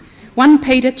1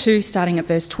 Peter 2, starting at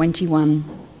verse 21.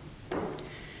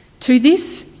 To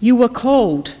this you were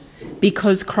called,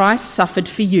 because Christ suffered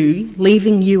for you,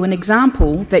 leaving you an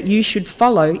example that you should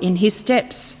follow in his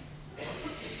steps.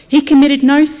 He committed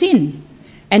no sin,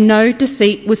 and no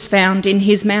deceit was found in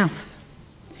his mouth.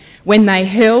 When they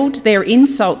hurled their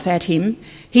insults at him,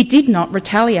 he did not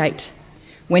retaliate.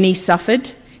 When he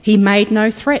suffered, he made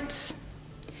no threats.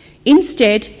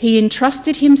 Instead, he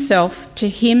entrusted himself to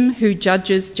him who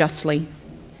judges justly.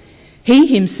 He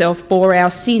himself bore our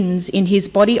sins in his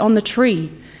body on the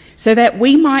tree, so that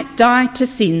we might die to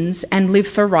sins and live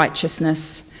for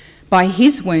righteousness. By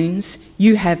his wounds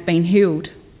you have been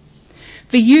healed.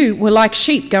 For you were like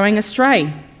sheep going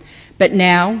astray, but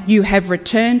now you have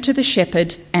returned to the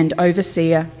shepherd and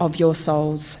overseer of your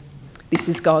souls. This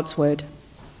is God's word.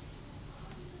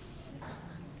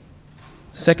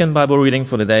 Second Bible reading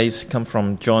for the day comes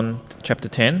from John chapter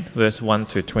 10, verse 1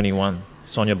 to 21.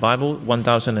 It's on your Bible,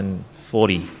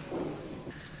 1040.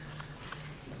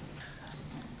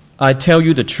 I tell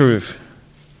you the truth.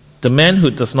 The man who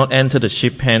does not enter the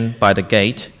sheep pen by the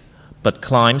gate, but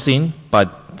climbs in by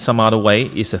some other way,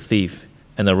 is a thief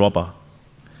and a robber.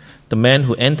 The man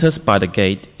who enters by the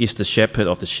gate is the shepherd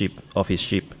of his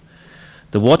sheep.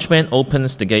 The watchman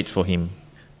opens the gate for him,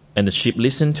 and the sheep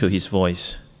listen to his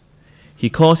voice. He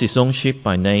calls his own sheep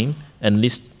by name and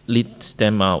leads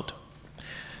them out.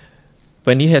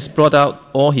 When he has brought out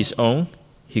all his own,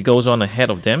 he goes on ahead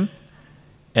of them,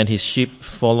 and his sheep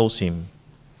follows him,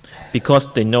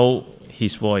 because they know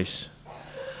his voice.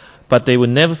 But they will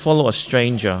never follow a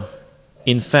stranger.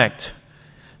 In fact,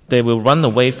 they will run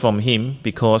away from him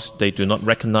because they do not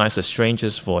recognize a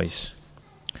stranger's voice.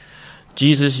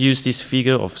 Jesus used this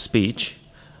figure of speech,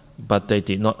 but they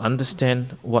did not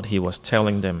understand what he was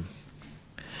telling them.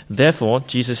 Therefore,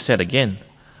 Jesus said again,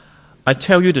 I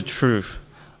tell you the truth,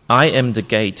 I am the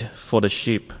gate for the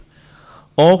sheep.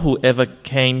 All who ever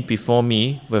came before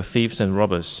me were thieves and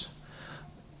robbers,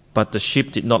 but the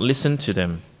sheep did not listen to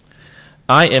them.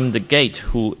 I am the gate,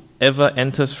 whoever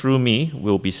enters through me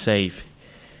will be saved.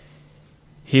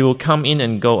 He will come in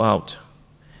and go out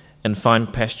and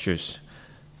find pastures.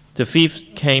 The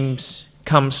thief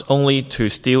comes only to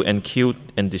steal and kill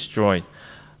and destroy.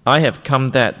 I have come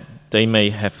that they may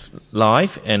have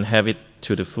life and have it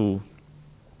to the full.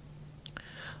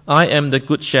 I am the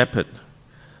good shepherd.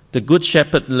 The good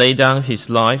shepherd laid down his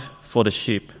life for the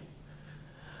sheep.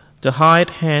 The hired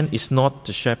hand is not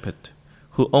the shepherd,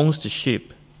 who owns the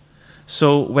sheep.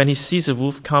 So when he sees a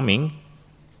wolf coming,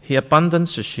 he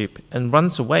abandons the sheep and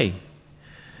runs away.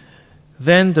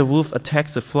 Then the wolf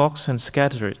attacks the flocks and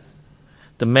scatters it.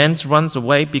 The man runs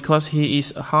away because he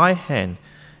is a hired hand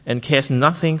and cares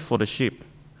nothing for the sheep.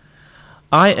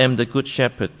 I am the good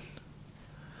shepherd.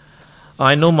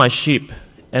 I know my sheep,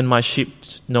 and my sheep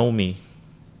know me,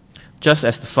 just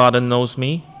as the Father knows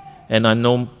me, and I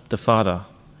know the Father,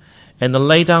 and I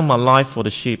lay down my life for the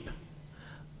sheep.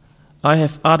 I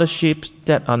have other sheep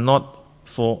that are not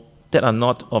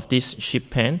of this sheep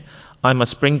pen. I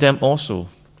must bring them also.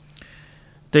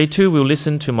 They too will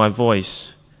listen to my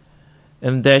voice,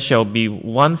 and there shall be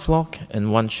one flock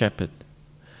and one shepherd.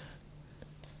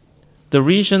 The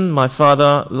reason my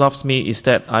Father loves me is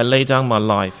that I lay down my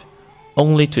life,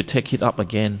 only to take it up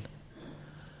again.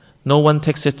 No one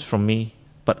takes it from me,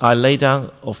 but I lay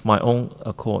down of my own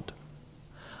accord.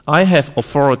 I have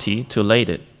authority to lay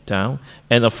it down,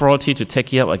 and authority to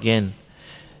take it up again.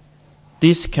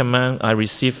 This command I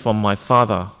received from my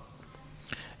Father.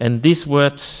 And these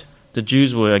words the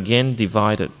Jews were again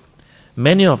divided.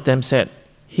 Many of them said,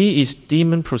 He is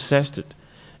demon-possessed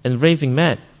and raving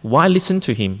mad. Why listen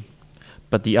to him?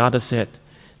 But the others said,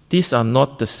 These are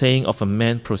not the saying of a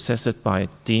man possessed by a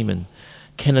demon.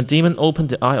 Can a demon open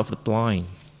the eye of the blind?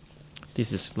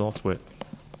 This is Lord's word.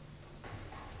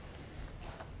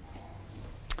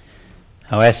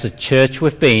 Now, as a church,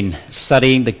 we've been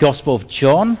studying the Gospel of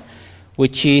John,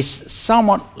 which is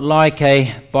somewhat like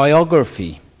a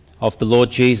biography of the Lord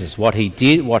Jesus, what he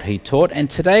did, what he taught. And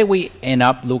today we end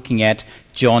up looking at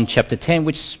John chapter 10,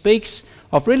 which speaks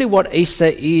of really what Easter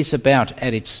is about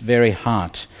at its very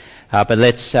heart. But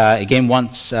let's again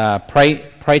once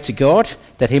pray to God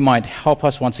that he might help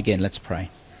us once again. Let's pray.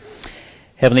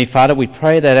 Heavenly Father, we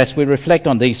pray that as we reflect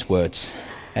on these words,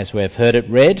 as we have heard it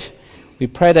read, we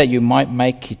pray that you might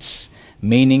make its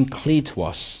meaning clear to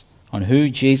us on who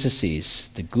Jesus is,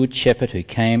 the good shepherd who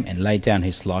came and laid down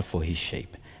his life for his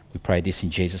sheep. We pray this in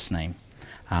Jesus' name.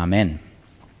 Amen.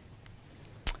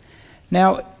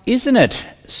 Now, isn't it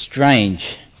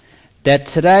strange that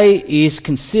today is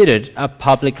considered a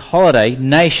public holiday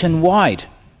nationwide?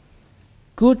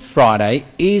 Good Friday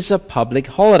is a public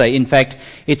holiday. In fact,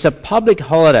 it's a public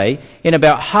holiday in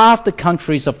about half the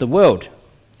countries of the world.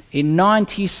 In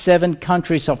 97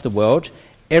 countries of the world,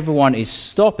 everyone is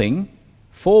stopping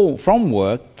from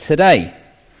work today.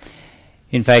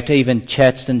 In fact, even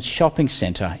Chadstone Shopping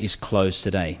Centre is closed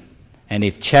today. And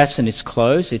if Chadstone is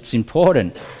closed, it's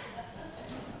important.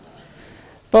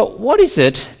 But what is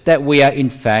it that we are in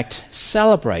fact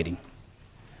celebrating?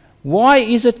 Why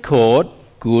is it called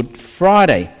Good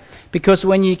Friday? Because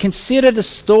when you consider the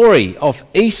story of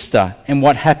Easter and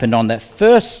what happened on that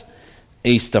first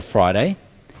Easter Friday,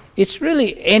 it's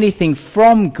really anything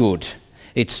from good.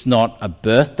 It's not a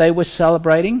birthday we're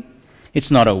celebrating.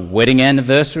 It's not a wedding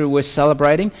anniversary we're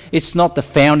celebrating. It's not the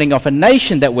founding of a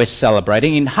nation that we're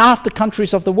celebrating in half the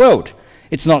countries of the world.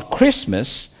 It's not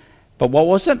Christmas, but what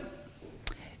was it?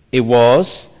 It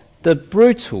was the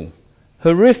brutal,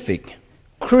 horrific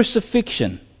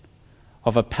crucifixion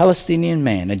of a Palestinian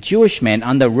man, a Jewish man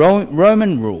under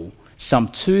Roman rule some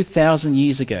 2,000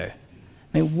 years ago.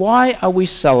 I mean, why are we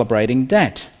celebrating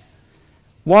that?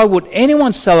 Why would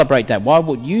anyone celebrate that? Why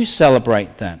would you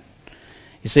celebrate that?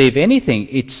 You see, if anything,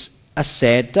 it's a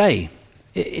sad day.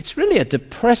 It's really a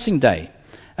depressing day,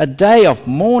 a day of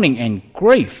mourning and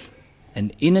grief.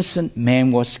 An innocent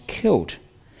man was killed.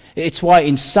 It's why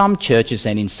in some churches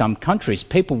and in some countries,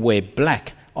 people wear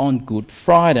black on Good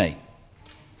Friday.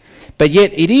 But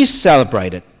yet it is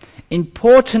celebrated,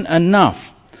 important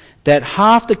enough that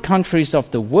half the countries of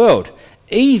the world,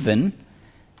 even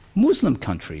Muslim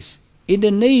countries,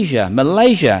 Indonesia,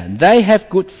 Malaysia, they have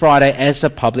Good Friday as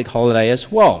a public holiday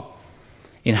as well.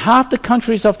 In half the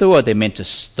countries of the world, they're meant to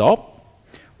stop,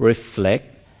 reflect,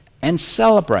 and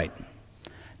celebrate.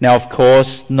 Now, of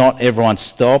course, not everyone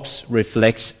stops,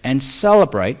 reflects, and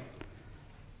celebrate.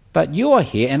 But you are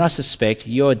here, and I suspect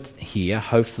you're here,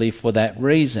 hopefully, for that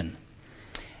reason.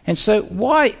 And so,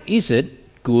 why is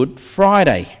it Good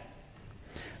Friday?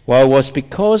 Well, it was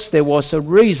because there was a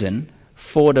reason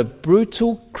for the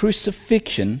brutal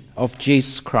crucifixion of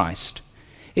Jesus Christ.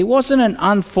 It wasn't an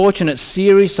unfortunate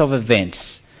series of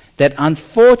events that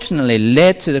unfortunately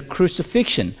led to the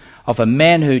crucifixion of a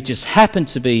man who just happened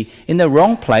to be in the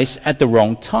wrong place at the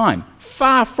wrong time.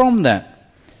 Far from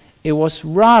that. It was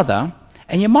rather,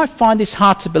 and you might find this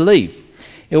hard to believe,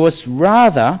 it was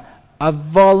rather a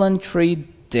voluntary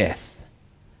death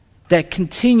that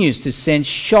continues to send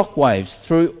shockwaves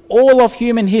through all of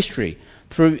human history,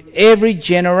 through every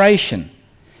generation.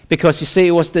 Because you see,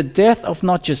 it was the death of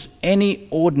not just any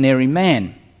ordinary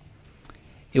man.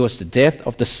 It was the death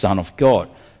of the Son of God,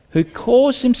 who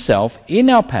calls himself, in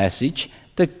our passage,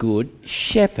 the Good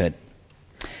Shepherd.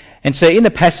 And so in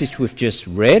the passage we've just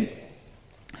read,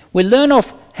 we learn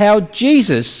of how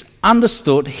Jesus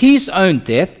understood his own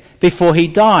death before he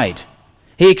died.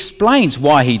 He explains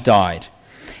why he died.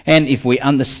 And if we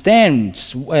understand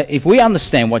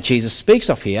what Jesus speaks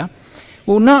of here,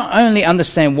 we'll not only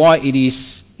understand why it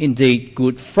is indeed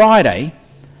Good Friday,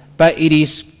 but it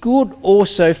is good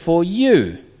also for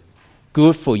you.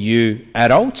 Good for you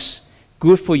adults,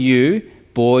 good for you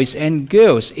boys and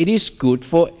girls. It is good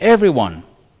for everyone.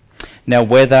 Now,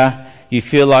 whether you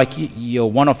feel like you're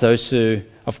one of those who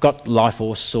have got life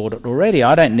all sorted already,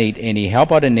 I don't need any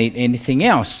help, I don't need anything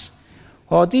else.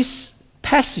 Well, this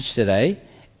passage today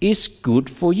is good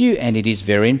for you, and it is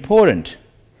very important.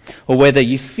 Or whether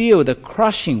you feel the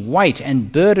crushing weight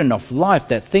and burden of life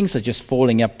that things are just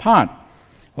falling apart,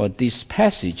 well, this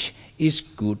passage is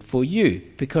good for you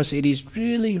because it is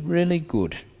really, really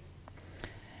good.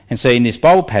 And so in this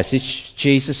Bible passage,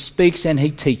 Jesus speaks and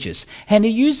he teaches. And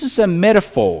he uses a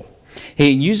metaphor.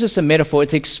 He uses a metaphor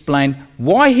to explain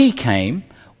why he came,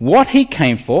 what he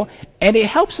came for, and it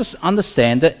helps us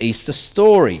understand the Easter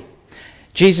story.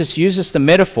 Jesus uses the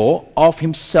metaphor of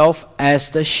himself as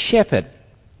the shepherd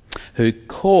who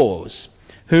calls,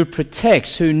 who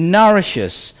protects, who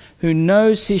nourishes, who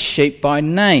knows his sheep by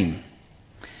name.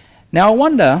 Now, I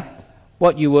wonder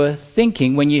what you were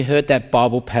thinking when you heard that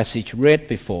Bible passage read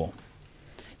before.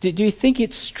 Do you think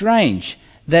it's strange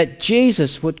that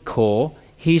Jesus would call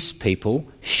his people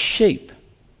sheep?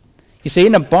 You see,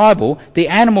 in the Bible, the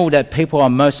animal that people are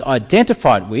most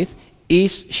identified with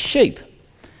is sheep.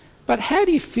 But how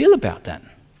do you feel about that?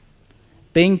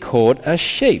 Being called a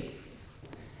sheep.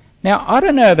 Now, I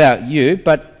don't know about you,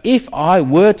 but if I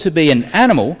were to be an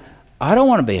animal, I don't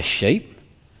want to be a sheep.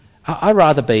 I'd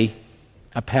rather be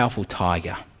a powerful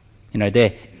tiger. You know,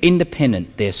 they're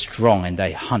independent, they're strong, and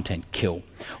they hunt and kill.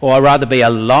 Or I'd rather be a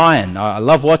lion. I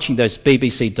love watching those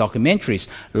BBC documentaries.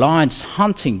 Lions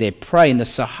hunting their prey in the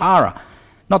Sahara.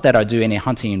 Not that I do any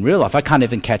hunting in real life. I can't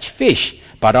even catch fish.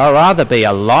 But I'd rather be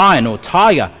a lion or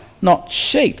tiger, not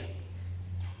sheep.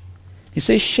 You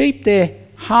see, sheep, they're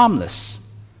harmless,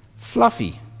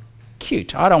 fluffy,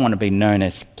 cute. I don't want to be known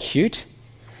as cute.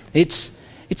 It's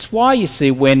why, you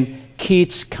see, when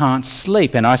kids can't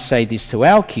sleep, and I say this to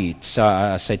our kids,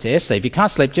 I say to Esther, if you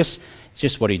can't sleep, just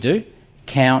what do you do?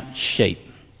 Count sheep.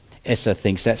 Esther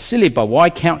thinks that's silly, but why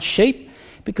count sheep?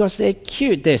 Because they're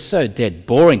cute, they're so dead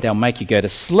boring, they'll make you go to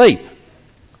sleep.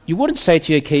 You wouldn't say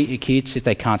to your kids, if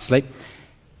they can't sleep,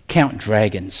 count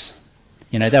dragons.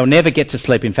 You know, they'll never get to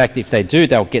sleep. In fact, if they do,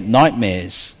 they'll get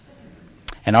nightmares.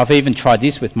 And I've even tried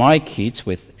this with my kids,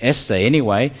 with Esther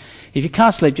anyway. If you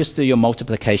can't sleep, just do your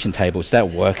multiplication tables. That'll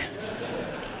work.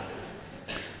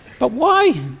 But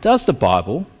why does the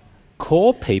Bible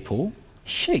call people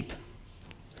sheep?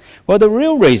 Well, the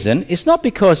real reason is not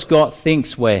because God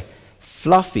thinks we're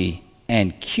fluffy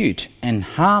and cute and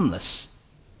harmless.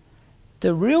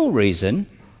 The real reason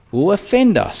will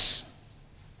offend us.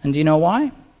 And do you know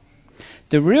why?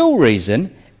 The real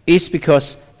reason is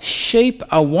because sheep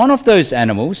are one of those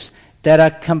animals that are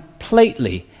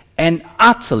completely and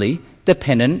utterly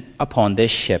dependent upon their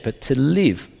shepherd to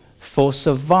live, for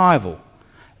survival.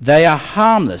 They are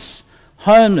harmless,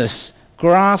 homeless,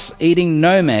 grass-eating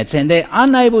nomads, and they're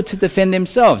unable to defend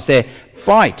themselves. Their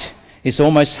bite is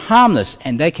almost harmless,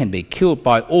 and they can be killed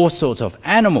by all sorts of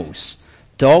animals.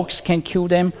 Dogs can kill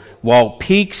them, wild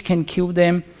pigs can kill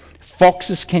them,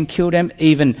 foxes can kill them,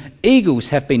 even eagles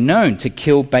have been known to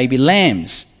kill baby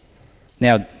lambs.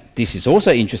 Now, this is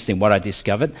also interesting, what I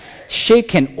discovered. Sheep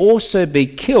can also be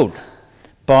killed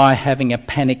by having a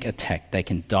panic attack. They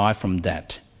can die from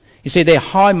that. You see, they're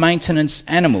high-maintenance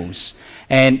animals,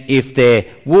 and if their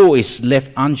wool is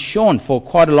left unshorn for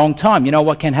quite a long time, you know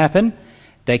what can happen?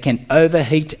 They can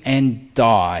overheat and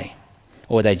die.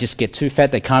 Or they just get too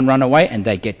fat, they can't run away, and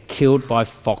they get killed by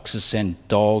foxes and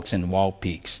dogs and wild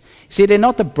pigs. See, they're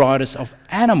not the brightest of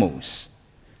animals.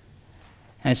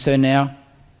 And so now,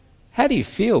 how do you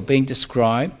feel being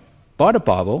described by the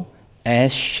Bible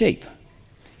as sheep?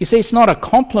 You see, it's not a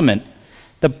compliment.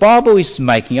 The Bible is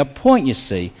making a point, you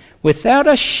see. Without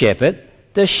a shepherd,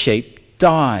 the sheep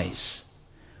dies.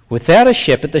 Without a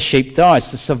shepherd, the sheep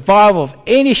dies. The survival of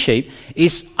any sheep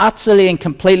is utterly and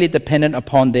completely dependent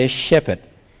upon their shepherd.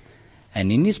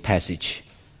 And in this passage,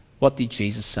 what did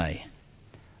Jesus say?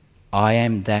 I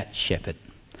am that shepherd.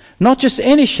 Not just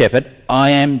any shepherd,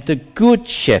 I am the good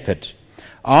shepherd.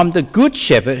 I'm the good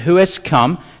shepherd who has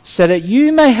come so that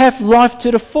you may have life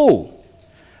to the full.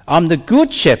 I'm the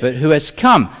good shepherd who has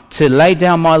come to lay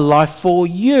down my life for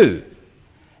you.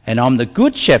 And I'm the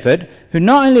good shepherd who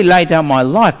not only laid down my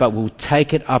life, but will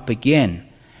take it up again.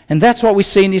 And that's what we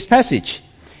see in this passage.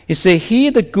 You see,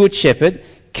 here the good shepherd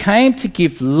came to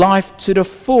give life to the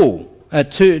full,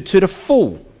 to the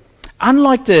full.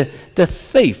 Unlike the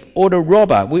thief or the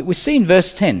robber, we see in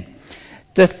verse 10,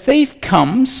 the thief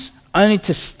comes only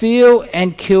to steal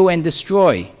and kill and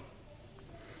destroy.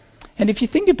 And if you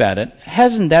think about it,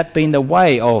 hasn't that been the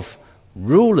way of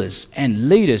rulers and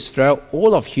leaders throughout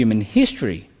all of human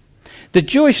history? The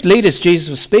Jewish leaders Jesus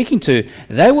was speaking to,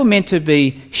 they were meant to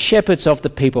be shepherds of the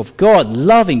people of God,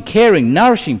 loving, caring,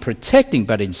 nourishing, protecting,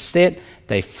 but instead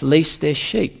they fleeced their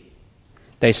sheep.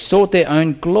 They sought their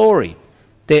own glory,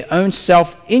 their own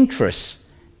self-interest,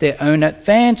 their own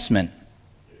advancement.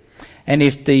 And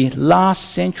if the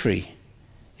last century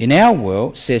in our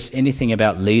world says anything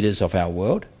about leaders of our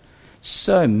world,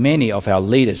 so many of our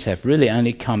leaders have really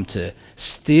only come to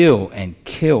steal and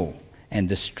kill and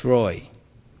destroy.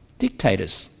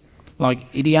 Dictators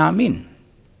like Idi Amin,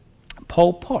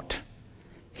 Pol Pot,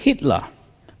 Hitler,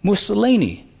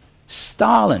 Mussolini,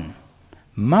 Stalin,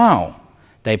 Mao.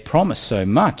 They promised so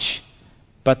much,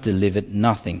 but delivered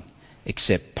nothing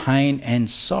except pain and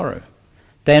sorrow.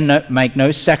 They make no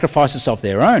sacrifices of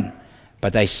their own,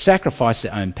 but they sacrifice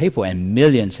their own people, and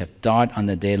millions have died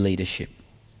under their leadership.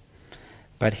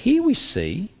 But here we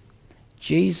see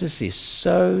Jesus is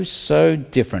so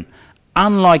different,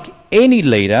 unlike any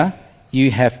leader you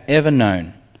have ever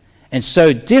known. And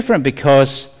so different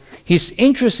because his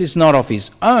interest is not of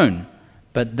his own,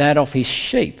 but that of his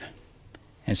sheep.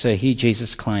 And so here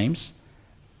Jesus claims,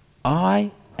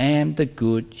 I am the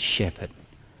good shepherd,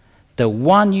 the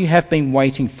one you have been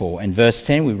waiting for. In verse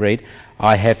 10 we read,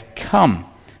 I have come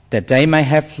that they may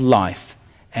have life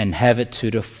and have it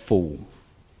to the full.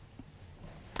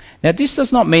 Now this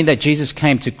does not mean that Jesus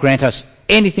came to grant us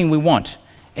anything we want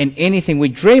and anything we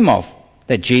dream of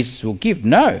that Jesus will give.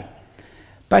 No.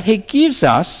 But he gives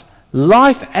us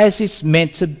life as it's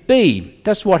meant to be.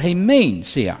 That's what he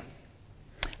means here.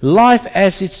 Life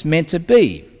as it's meant to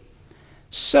be.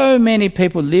 So many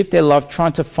people live their life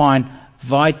trying to find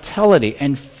vitality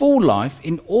and full life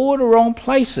in all the wrong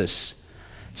places.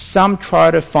 Some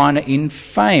try to find it in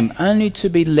fame, only to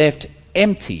be left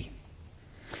empty.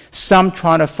 Some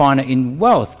try to find it in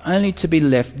wealth, only to be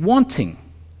left wanting.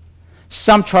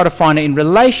 Some try to find it in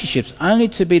relationships, only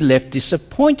to be left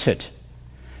disappointed.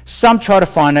 Some try to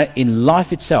find it in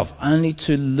life itself, only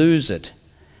to lose it.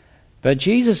 But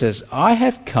Jesus says, I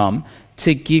have come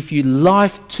to give you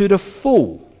life to the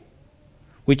full,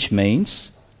 which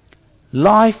means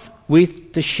life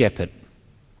with the shepherd,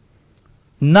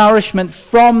 nourishment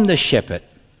from the shepherd,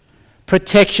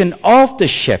 protection of the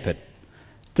shepherd,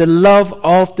 the love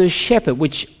of the shepherd,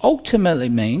 which ultimately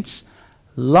means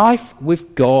life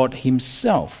with God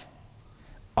himself.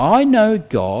 I know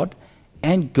God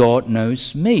and God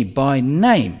knows me by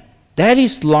name. That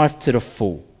is life to the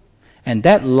full. And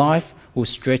that life will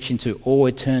stretch into all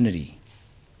eternity.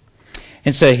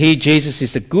 And so here Jesus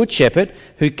is the good shepherd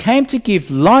who came to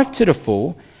give life to the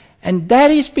full, and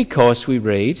that is because we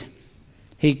read,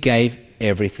 he gave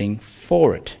everything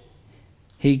for it.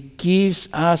 He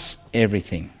gives us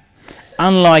everything.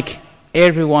 Unlike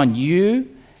everyone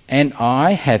you and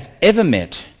I have ever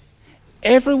met,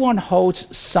 everyone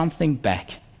holds something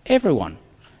back. Everyone.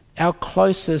 Our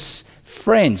closest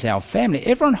friends, our family,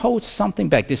 everyone holds something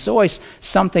back. There's always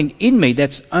something in me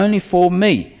that's only for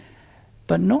me.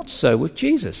 But not so with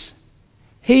Jesus.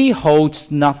 He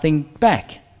holds nothing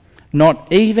back,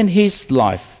 not even his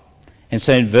life. And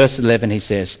so in verse 11 he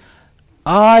says,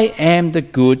 I am the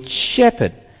good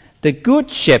shepherd. The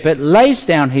good shepherd lays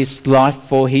down his life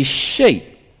for his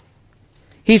sheep.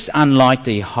 He's unlike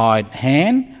the hired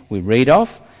hand we read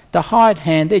of. The hired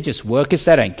hand, they're just workers.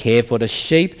 They don't care for the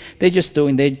sheep. They're just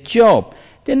doing their job.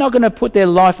 They're not going to put their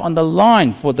life on the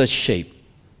line for the sheep.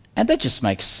 And that just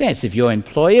makes sense. If you're an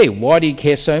employee, why do you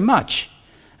care so much?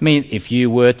 I mean, if you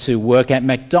were to work at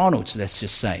McDonald's, let's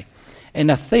just say,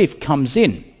 and a thief comes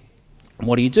in,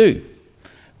 what do?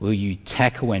 Will you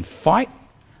tackle and fight?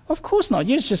 Of course not.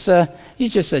 You're just a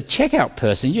checkout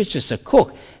person. You're just a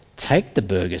cook. Take the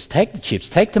burgers, take the chips,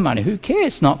 take the money. Who cares?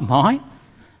 It's not mine.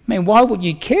 I mean, why would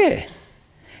you care?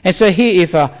 And so here,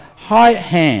 if a hired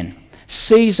hand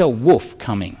sees a wolf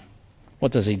coming,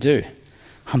 what does he do?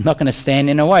 I'm not going to stand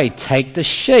in the way. Take the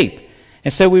sheep.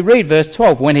 And so we read verse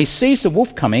 12. When he sees the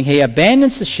wolf coming, he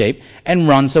abandons the sheep and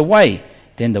runs away.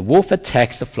 Then the wolf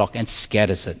attacks the flock and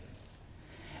scatters it.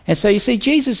 And so you see,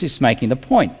 Jesus is making the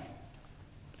point.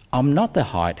 I'm not the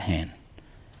hired hand.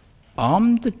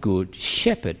 I'm the good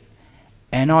shepherd.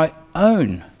 And I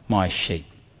own my sheep.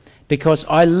 Because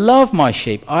I love my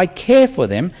sheep, I care for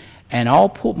them, and I'll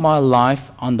put my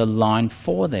life on the line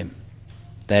for them.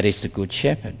 That is the good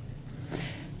shepherd.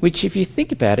 Which, if you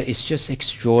think about it, is just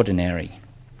extraordinary.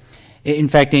 In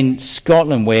fact, in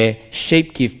Scotland, where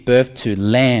sheep give birth to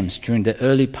lambs during the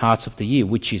early parts of the year,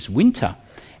 which is winter,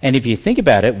 and if you think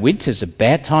about it, winter's a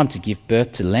bad time to give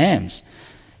birth to lambs.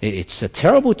 It's a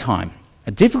terrible time,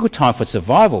 a difficult time for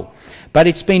survival. But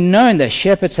it's been known that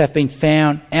shepherds have been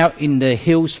found out in the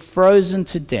hills frozen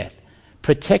to death,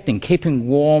 protecting, keeping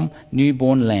warm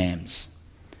newborn lambs.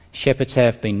 Shepherds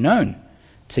have been known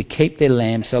to keep their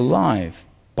lambs alive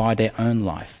by their own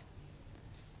life.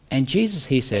 And Jesus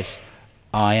here says,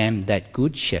 I am that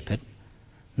good shepherd,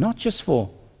 not just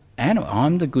for animals.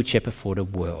 I'm the good shepherd for the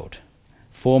world,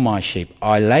 for my sheep.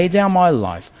 I lay down my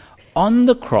life on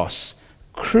the cross,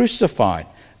 crucified,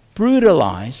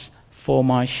 brutalized for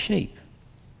my sheep.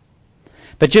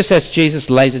 But just as Jesus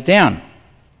lays it down,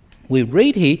 we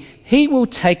read here, he will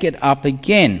take it up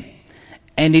again.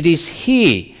 And it is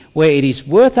here where it is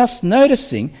worth us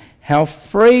noticing how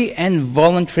free and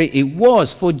voluntary it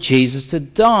was for Jesus to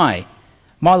die.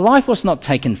 My life was not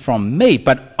taken from me,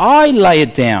 but I lay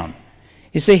it down.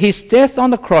 You see, his death on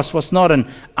the cross was not an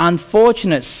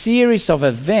unfortunate series of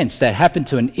events that happened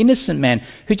to an innocent man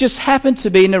who just happened to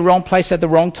be in the wrong place at the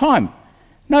wrong time.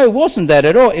 No, it wasn't that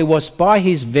at all. It was by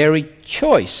his very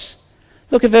choice.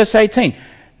 Look at verse 18.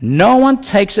 No one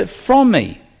takes it from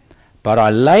me, but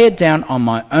I lay it down on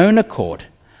my own accord.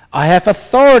 I have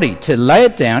authority to lay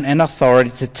it down and authority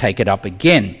to take it up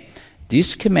again.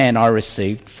 This command I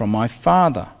received from my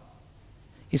Father.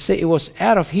 You see, it was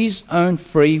out of his own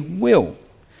free will.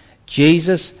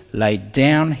 Jesus laid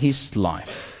down his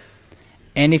life.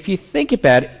 And if you think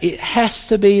about it, it has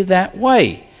to be that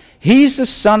way. He's the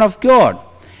Son of God.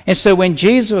 And so when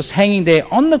Jesus was hanging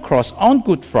there on the cross on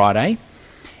Good Friday,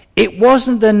 it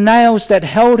wasn't the nails that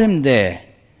held him there.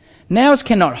 Nails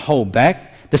cannot hold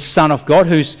back the Son of God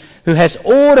who has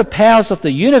all the powers of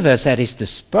the universe at his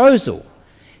disposal.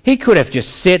 He could have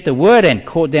just said the word and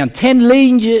called down 10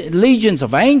 legions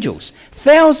of angels,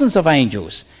 thousands of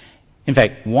angels. In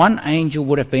fact, one angel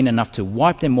would have been enough to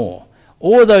wipe them all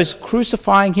All those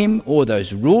crucifying him, all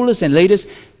those rulers and leaders,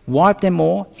 wiped them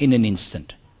all in an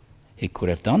instant. He could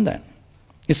have done that.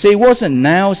 You see, it wasn't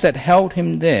nails that held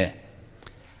him there,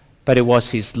 but it was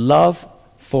his love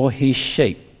for his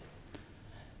sheep,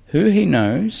 who he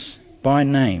knows by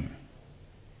name.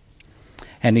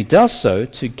 And he does so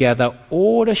to gather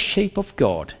all the sheep of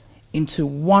God into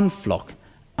one flock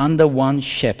under one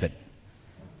shepherd.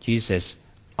 Jesus says,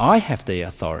 I have the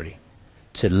authority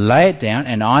to lay it down,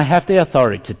 and I have the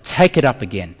authority to take it up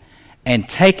again. And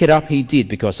take it up he did,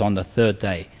 because on the third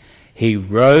day he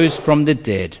rose from the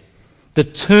dead. The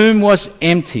tomb was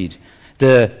emptied.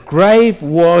 The grave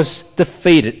was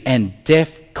defeated, and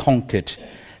death conquered.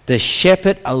 The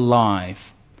shepherd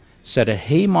alive, so that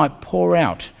he might pour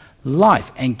out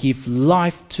life and give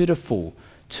life to the full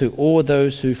to all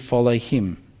those who follow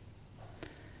him.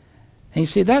 And you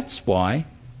see, that's why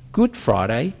Good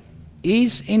Friday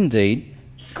is indeed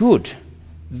good,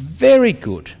 very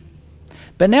good.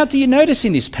 But now, do you notice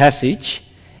in this passage,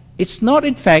 it's not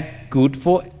in fact good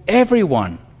for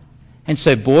everyone. And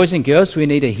so boys and girls, we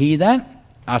need to hear that.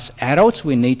 Us adults,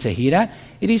 we need to hear that.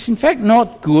 It is in fact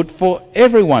not good for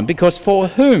everyone, because for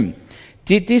whom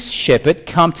did this shepherd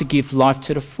come to give life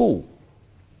to the full?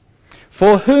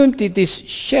 For whom did this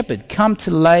shepherd come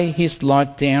to lay his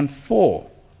life down for?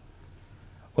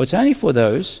 Well, it's only for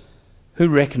those who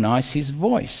recognize his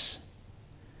voice.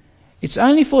 It's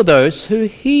only for those who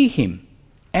hear him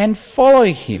and follow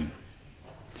him.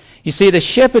 You see, the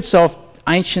shepherds of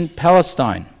ancient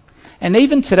Palestine, and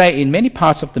even today in many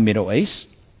parts of the Middle East,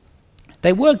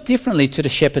 they work differently to the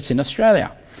shepherds in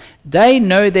Australia. They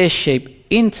know their sheep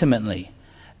intimately.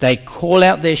 They call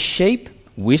out their sheep,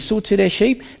 whistle to their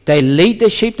sheep, they lead their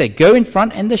sheep, they go in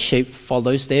front, and the sheep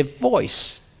follows their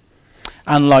voice.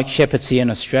 Unlike shepherds here in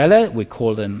Australia, we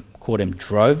call them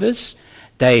drovers.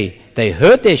 They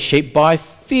herd their sheep by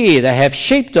fear. They have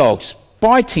sheepdogs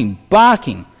biting,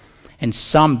 barking, and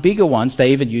some bigger ones,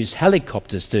 they even use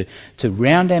helicopters to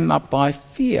round them up by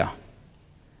fear.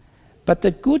 But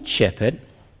the good shepherd,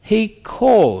 he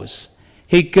calls.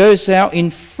 He goes out in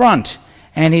front,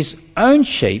 and his own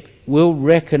sheep will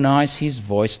recognize his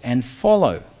voice and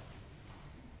follow.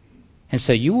 And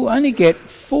so you will only get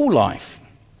full life.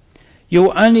 You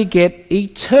will only get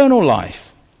eternal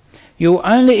life. You will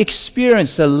only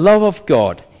experience the love of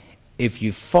God if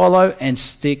you follow and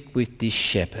stick with this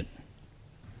shepherd.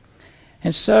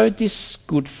 And so this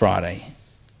Good Friday,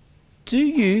 do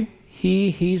you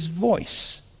hear his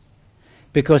voice?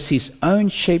 Because his own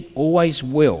sheep always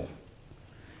will.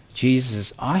 Jesus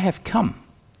says, I have come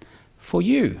for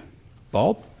you,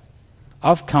 Bob.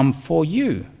 I've come for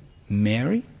you,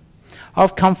 Mary.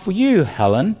 I've come for you,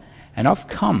 Helen. And I've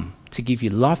come to give you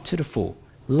life to the full,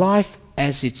 life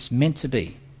as it's meant to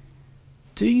be.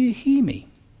 Do you hear me?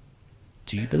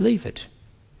 Do you believe it?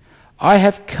 I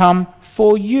have come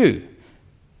for you.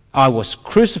 I was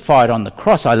crucified on the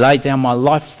cross. I laid down my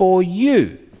life for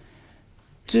you.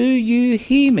 Do you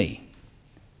hear me?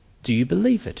 Do you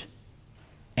believe it?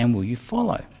 And will you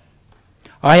follow?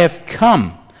 I have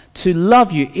come to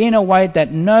love you in a way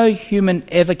that no human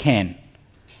ever can.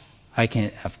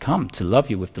 I've come to love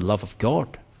you with the love of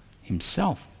God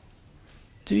himself.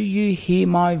 Do you hear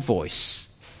my voice?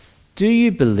 Do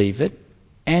you believe it?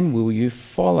 And will you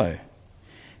follow?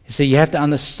 So you have to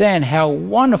understand how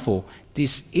wonderful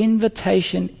this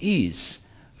invitation is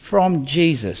from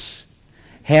Jesus.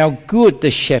 How good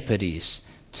the shepherd is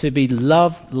to be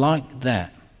loved like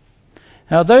that.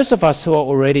 Now, those of us who are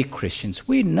already Christians,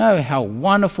 we know how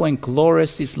wonderful and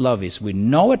glorious this love is. We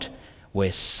know it.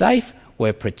 We're safe.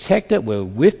 We're protected. We're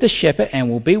with the shepherd, and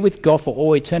we'll be with God for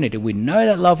all eternity. We know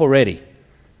that love already.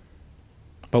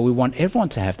 But we want everyone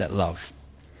to have that love.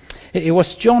 It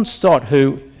was John Stott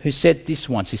who said this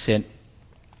once. He said,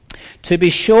 to be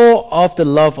sure of the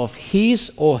love of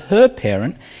his or her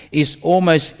parent is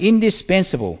almost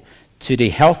indispensable to the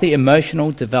healthy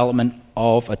emotional development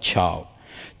of a child.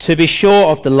 To be sure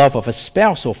of the love of a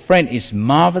spouse or friend is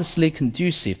marvelously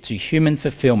conducive to human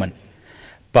fulfillment.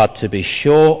 But to be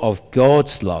sure of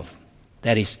God's love,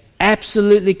 that is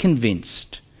absolutely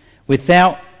convinced,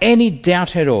 without any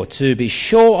doubt at all, to be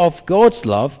sure of God's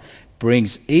love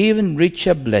brings even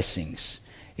richer blessings.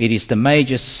 It is the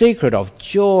major secret of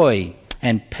joy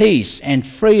and peace and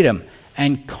freedom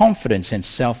and confidence and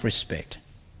self-respect.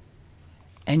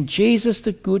 And Jesus,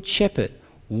 the Good Shepherd,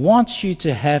 wants you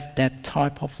to have that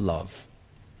type of love.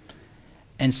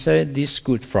 And so this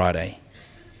Good Friday,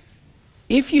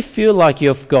 if you feel like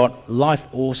you've got life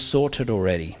all sorted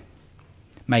already,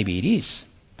 maybe it is.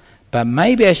 But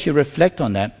maybe as you reflect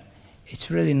on that,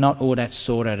 it's really not all that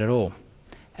sorted at all.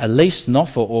 At least not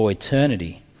for all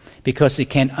eternity. because it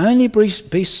can only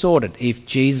be sorted if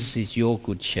Jesus is your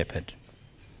good shepherd.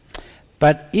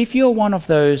 But if you're one of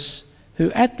those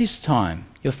who at this time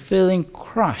you're feeling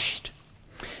crushed,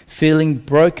 feeling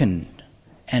broken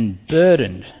and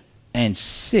burdened and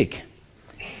sick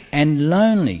and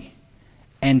lonely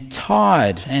and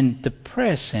tired and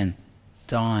depressed and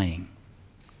dying,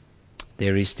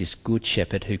 there is this good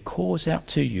shepherd who calls out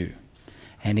to you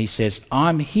and he says,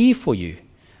 I'm here for you.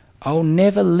 I'll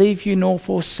never leave you nor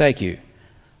forsake you.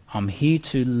 I'm here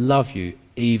to love you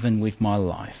even with my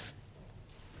life.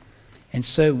 And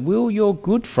so will your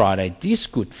Good Friday, this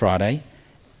Good Friday,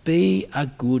 be a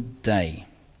good day?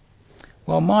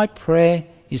 Well, my prayer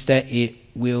is that it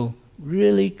will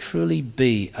really, truly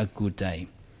be a good day.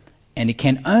 And it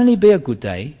can only be a good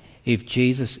day if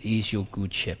Jesus is your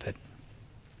good shepherd.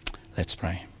 Let's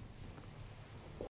pray.